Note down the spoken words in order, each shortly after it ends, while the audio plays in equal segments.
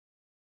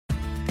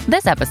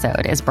This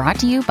episode is brought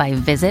to you by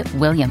Visit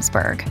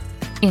Williamsburg.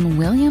 In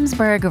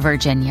Williamsburg,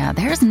 Virginia,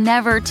 there's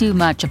never too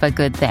much of a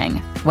good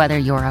thing. Whether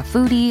you're a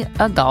foodie,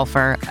 a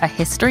golfer, a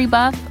history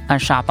buff, a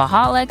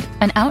shopaholic,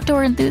 an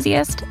outdoor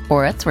enthusiast,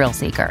 or a thrill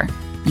seeker,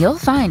 you'll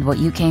find what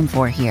you came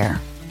for here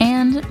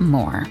and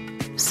more.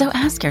 So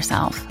ask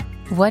yourself,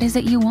 what is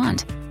it you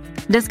want?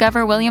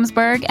 Discover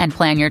Williamsburg and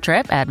plan your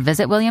trip at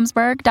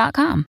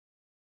visitwilliamsburg.com.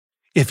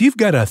 If you've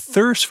got a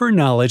thirst for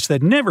knowledge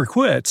that never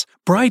quits,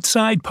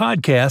 Brightside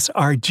Podcasts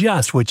are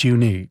just what you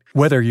need.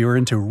 Whether you're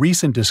into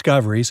recent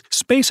discoveries,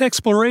 space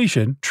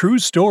exploration, true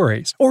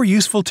stories, or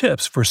useful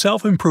tips for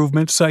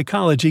self-improvement,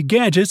 psychology,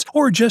 gadgets,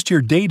 or just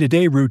your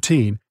day-to-day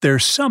routine,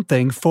 there's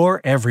something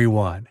for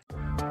everyone.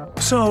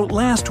 So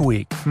last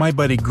week, my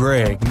buddy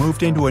Greg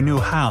moved into a new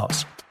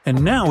house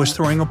and now is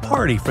throwing a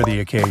party for the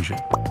occasion.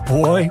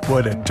 Boy,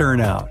 what a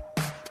turnout.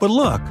 But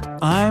look,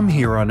 I'm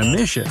here on a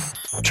mission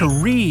to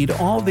read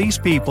all these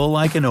people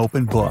like an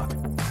open book.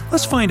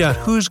 Let's find out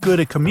who's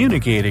good at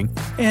communicating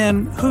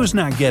and who's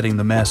not getting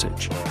the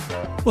message.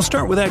 We'll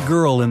start with that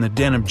girl in the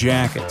denim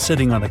jacket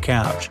sitting on the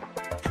couch.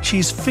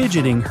 She's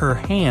fidgeting her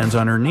hands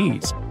on her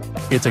knees.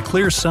 It's a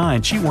clear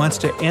sign she wants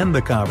to end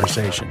the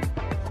conversation.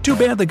 Too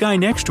bad the guy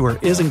next to her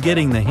isn't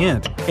getting the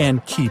hint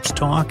and keeps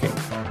talking.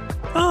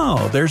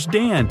 Oh, there's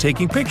Dan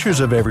taking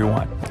pictures of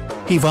everyone.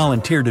 He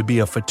volunteered to be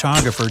a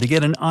photographer to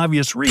get an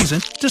obvious reason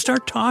to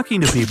start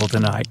talking to people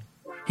tonight.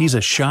 He's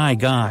a shy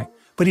guy,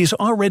 but he's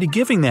already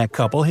giving that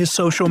couple his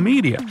social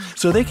media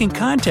so they can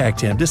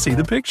contact him to see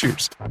the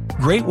pictures.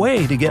 Great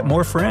way to get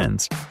more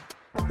friends.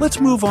 Let's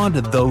move on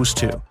to those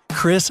two,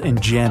 Chris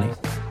and Jenny.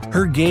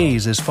 Her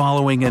gaze is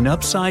following an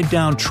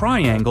upside-down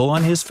triangle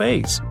on his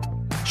face.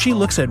 She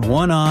looks at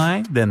one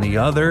eye, then the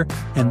other,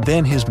 and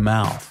then his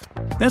mouth.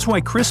 That's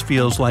why Chris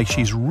feels like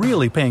she's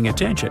really paying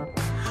attention.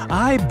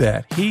 I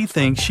bet he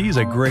thinks she's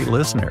a great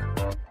listener.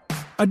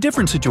 A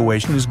different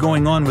situation is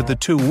going on with the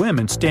two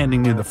women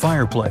standing near the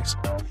fireplace.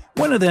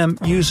 One of them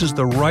uses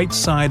the right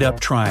side up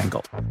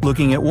triangle,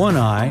 looking at one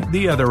eye,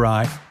 the other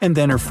eye, and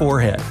then her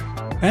forehead.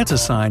 That's a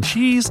sign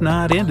she's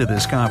not into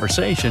this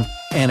conversation,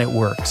 and it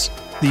works.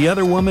 The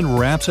other woman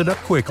wraps it up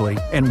quickly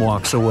and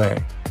walks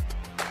away.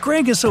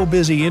 Greg is so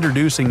busy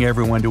introducing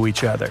everyone to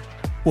each other.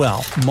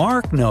 Well,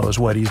 Mark knows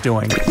what he's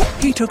doing.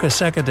 He took a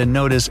second to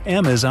notice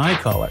Emma's eye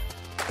color.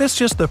 That's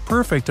just the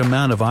perfect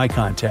amount of eye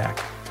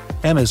contact.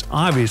 Emma's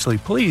obviously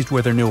pleased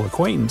with her new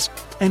acquaintance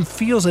and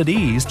feels at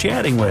ease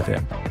chatting with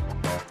him.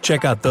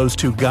 Check out those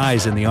two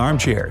guys in the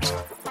armchairs.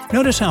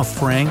 Notice how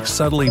Frank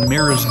subtly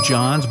mirrors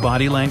John's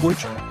body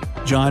language?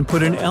 John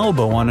put an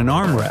elbow on an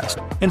armrest,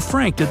 and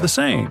Frank did the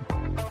same.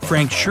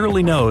 Frank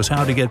surely knows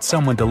how to get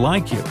someone to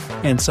like you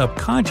and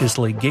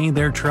subconsciously gain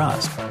their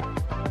trust.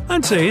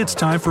 I'd say it's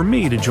time for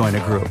me to join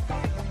a group.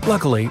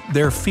 Luckily,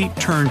 their feet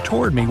turned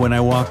toward me when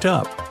I walked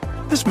up.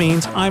 This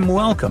means I'm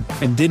welcome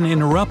and didn't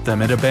interrupt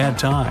them at a bad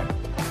time.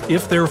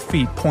 If their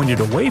feet pointed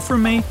away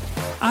from me,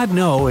 I'd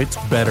know it's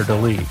better to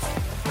leave.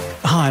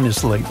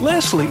 Honestly,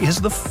 Leslie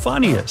is the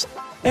funniest.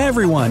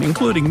 Everyone,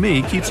 including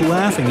me, keeps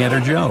laughing at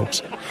her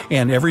jokes.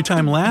 And every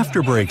time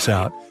laughter breaks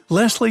out,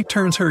 Leslie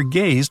turns her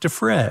gaze to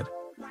Fred.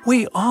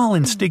 We all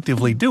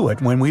instinctively do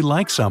it when we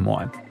like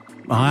someone.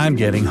 I'm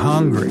getting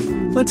hungry.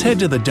 Let's head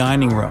to the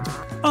dining room.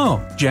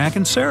 Oh, Jack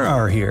and Sarah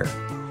are here.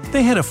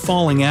 They had a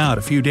falling out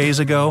a few days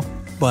ago,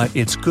 but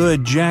it's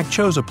good Jack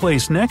chose a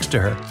place next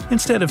to her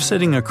instead of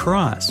sitting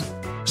across.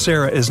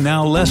 Sarah is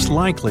now less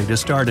likely to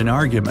start an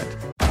argument.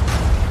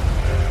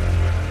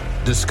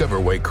 Discover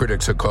why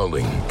critics are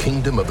calling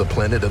Kingdom of the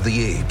Planet of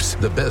the Apes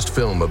the best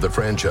film of the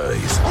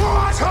franchise.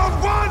 What a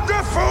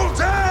wonderful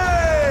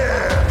day!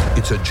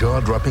 It's a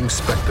jaw-dropping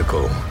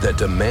spectacle that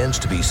demands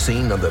to be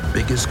seen on the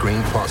biggest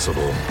screen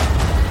possible.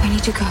 We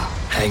need to go.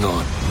 Hang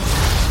on.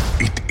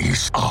 It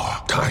is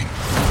our time.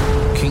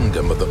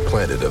 Kingdom of the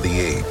Planet of the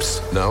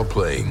Apes. Now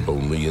playing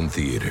only in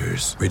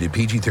theaters. Rated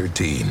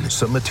PG-13.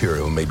 Some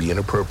material may be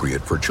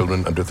inappropriate for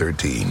children under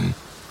 13.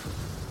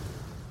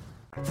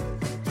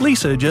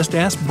 Lisa just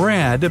asked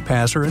Brad to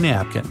pass her a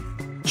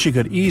napkin. She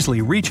could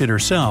easily reach it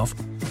herself,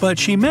 but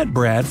she met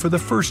Brad for the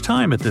first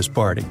time at this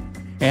party.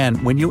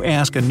 And when you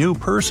ask a new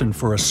person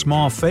for a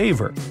small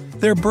favor,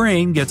 their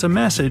brain gets a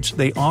message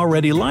they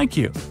already like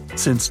you,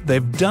 since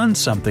they've done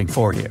something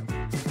for you.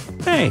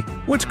 Hey,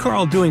 what's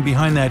Carl doing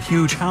behind that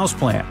huge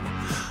houseplant?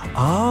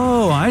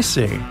 Oh, I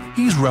see.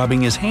 He's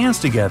rubbing his hands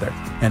together,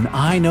 and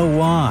I know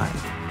why.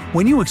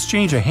 When you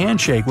exchange a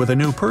handshake with a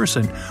new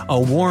person, a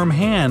warm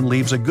hand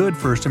leaves a good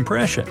first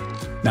impression.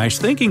 Nice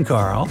thinking,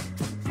 Carl.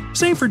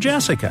 Same for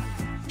Jessica.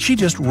 She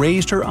just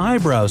raised her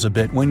eyebrows a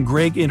bit when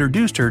Greg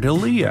introduced her to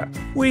Leah.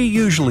 We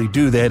usually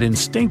do that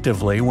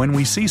instinctively when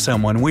we see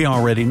someone we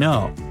already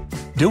know.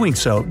 Doing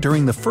so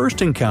during the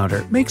first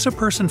encounter makes a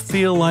person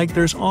feel like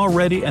there's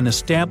already an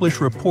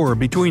established rapport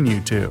between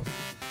you two.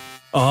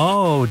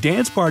 Oh,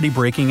 dance party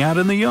breaking out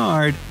in the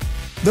yard.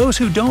 Those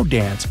who don't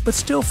dance but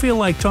still feel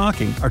like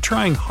talking are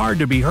trying hard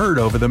to be heard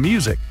over the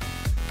music.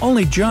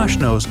 Only Josh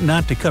knows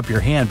not to cup your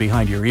hand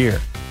behind your ear.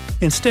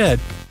 Instead,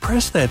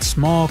 press that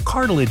small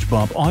cartilage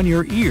bump on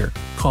your ear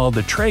called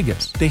the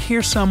tragus to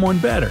hear someone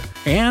better,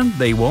 and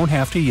they won't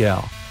have to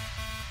yell.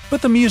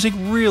 But the music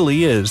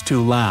really is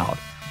too loud.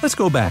 Let's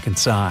go back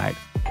inside.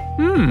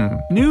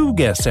 New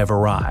guests have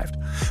arrived,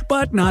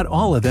 but not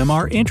all of them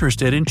are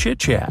interested in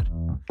chit-chat.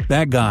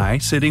 That guy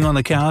sitting on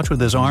the couch with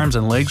his arms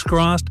and legs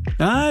crossed,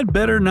 I'd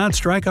better not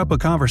strike up a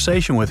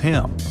conversation with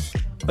him.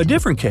 A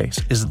different case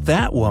is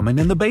that woman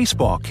in the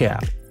baseball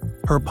cap.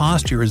 Her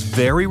posture is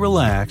very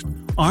relaxed,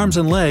 arms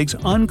and legs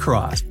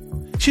uncrossed.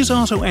 She's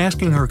also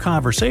asking her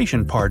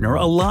conversation partner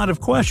a lot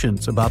of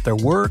questions about their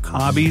work,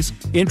 hobbies,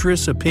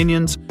 interests,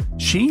 opinions.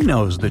 She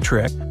knows the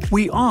trick.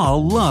 We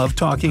all love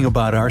talking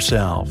about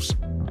ourselves.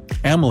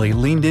 Emily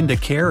leaned into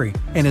Carrie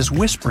and is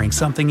whispering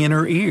something in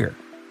her ear.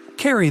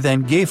 Carrie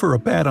then gave her a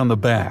pat on the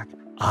back.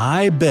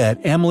 I bet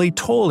Emily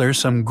told her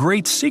some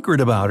great secret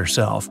about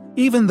herself,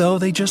 even though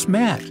they just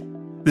met.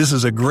 This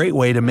is a great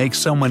way to make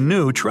someone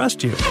new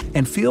trust you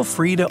and feel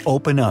free to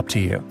open up to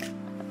you.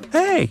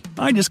 Hey,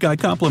 I just got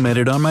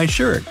complimented on my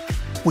shirt.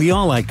 We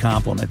all like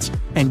compliments,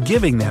 and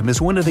giving them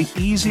is one of the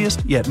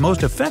easiest yet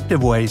most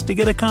effective ways to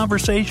get a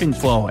conversation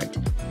flowing.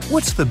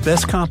 What's the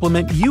best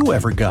compliment you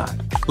ever got?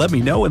 Let me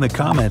know in the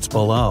comments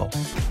below.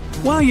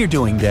 While you're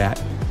doing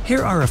that,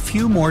 here are a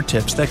few more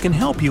tips that can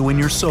help you in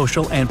your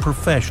social and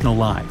professional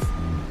life.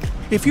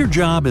 If your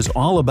job is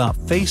all about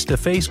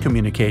face-to-face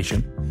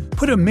communication,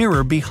 put a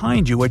mirror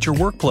behind you at your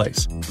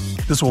workplace.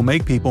 This will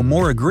make people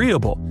more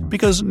agreeable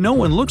because no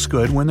one looks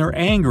good when they're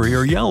angry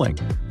or yelling.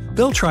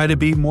 They'll try to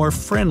be more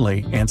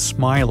friendly and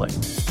smiling.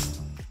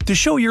 To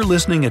show you're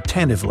listening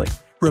attentively,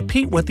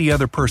 repeat what the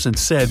other person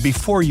said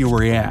before you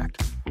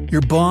react.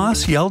 Your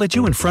boss yelled at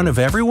you in front of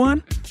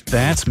everyone?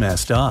 That's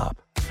messed up.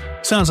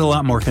 Sounds a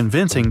lot more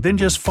convincing than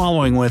just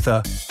following with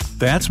a,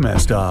 that's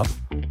messed up.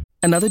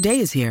 Another day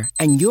is here,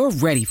 and you're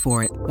ready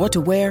for it. What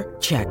to wear?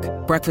 Check.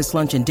 Breakfast,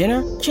 lunch, and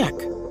dinner? Check.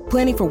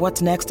 Planning for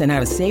what's next and how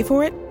to save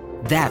for it?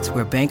 That's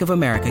where Bank of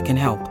America can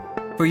help.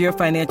 For your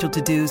financial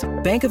to-dos,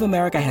 Bank of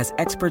America has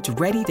experts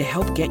ready to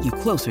help get you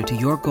closer to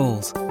your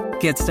goals.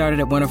 Get started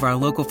at one of our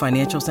local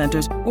financial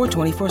centers or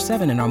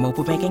 24/7 in our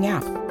mobile banking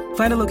app.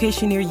 Find a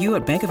location near you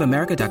at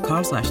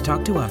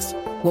bankofamerica.com/talktous.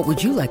 What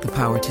would you like the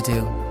power to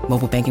do?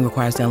 Mobile banking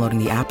requires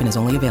downloading the app and is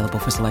only available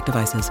for select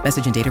devices.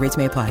 Message and data rates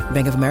may apply.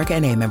 Bank of America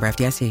NA, member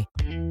FDIC.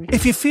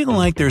 If you feel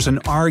like there's an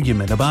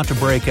argument about to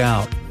break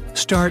out,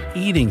 start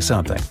eating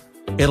something.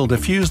 It'll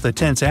diffuse the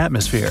tense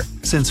atmosphere,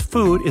 since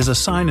food is a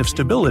sign of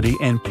stability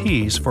and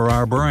peace for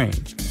our brain.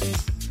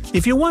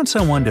 If you want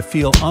someone to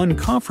feel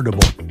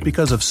uncomfortable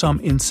because of some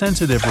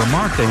insensitive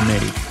remark they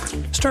made,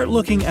 start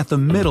looking at the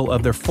middle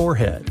of their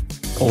forehead.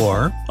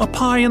 Or a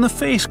pie in the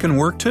face can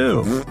work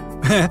too.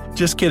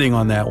 Just kidding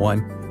on that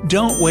one.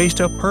 Don't waste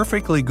a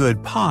perfectly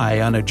good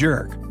pie on a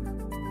jerk.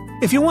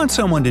 If you want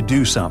someone to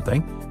do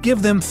something,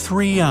 give them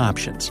 3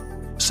 options.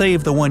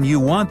 Save the one you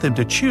want them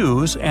to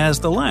choose as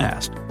the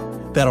last.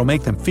 That'll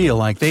make them feel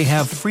like they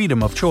have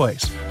freedom of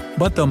choice.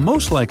 But they'll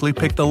most likely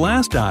pick the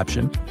last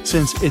option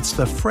since it's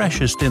the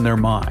freshest in their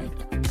mind.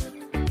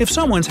 If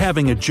someone's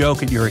having a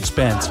joke at your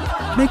expense,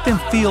 make them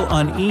feel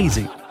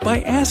uneasy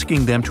by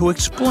asking them to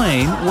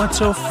explain what's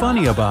so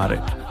funny about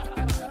it.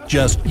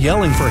 Just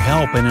yelling for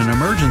help in an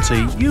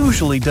emergency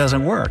usually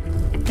doesn't work.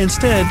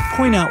 Instead,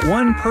 point out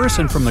one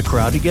person from the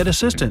crowd to get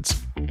assistance.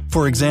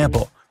 For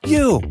example,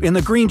 you in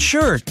the green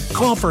shirt,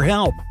 call for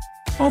help.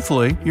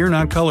 Hopefully, you're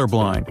not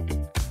colorblind.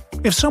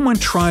 If someone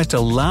tries to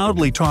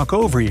loudly talk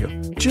over you,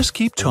 just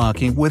keep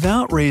talking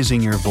without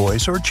raising your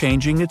voice or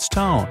changing its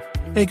tone,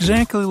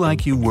 exactly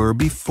like you were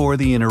before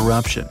the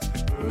interruption.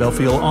 They'll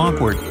feel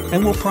awkward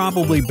and will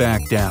probably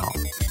back down.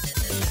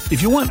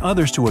 If you want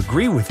others to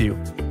agree with you,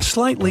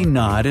 slightly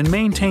nod and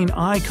maintain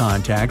eye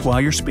contact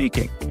while you're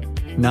speaking.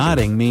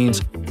 Nodding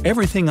means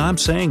everything I'm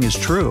saying is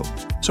true,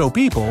 so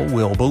people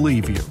will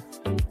believe you.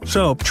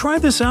 So try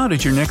this out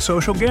at your next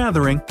social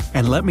gathering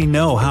and let me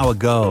know how it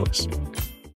goes.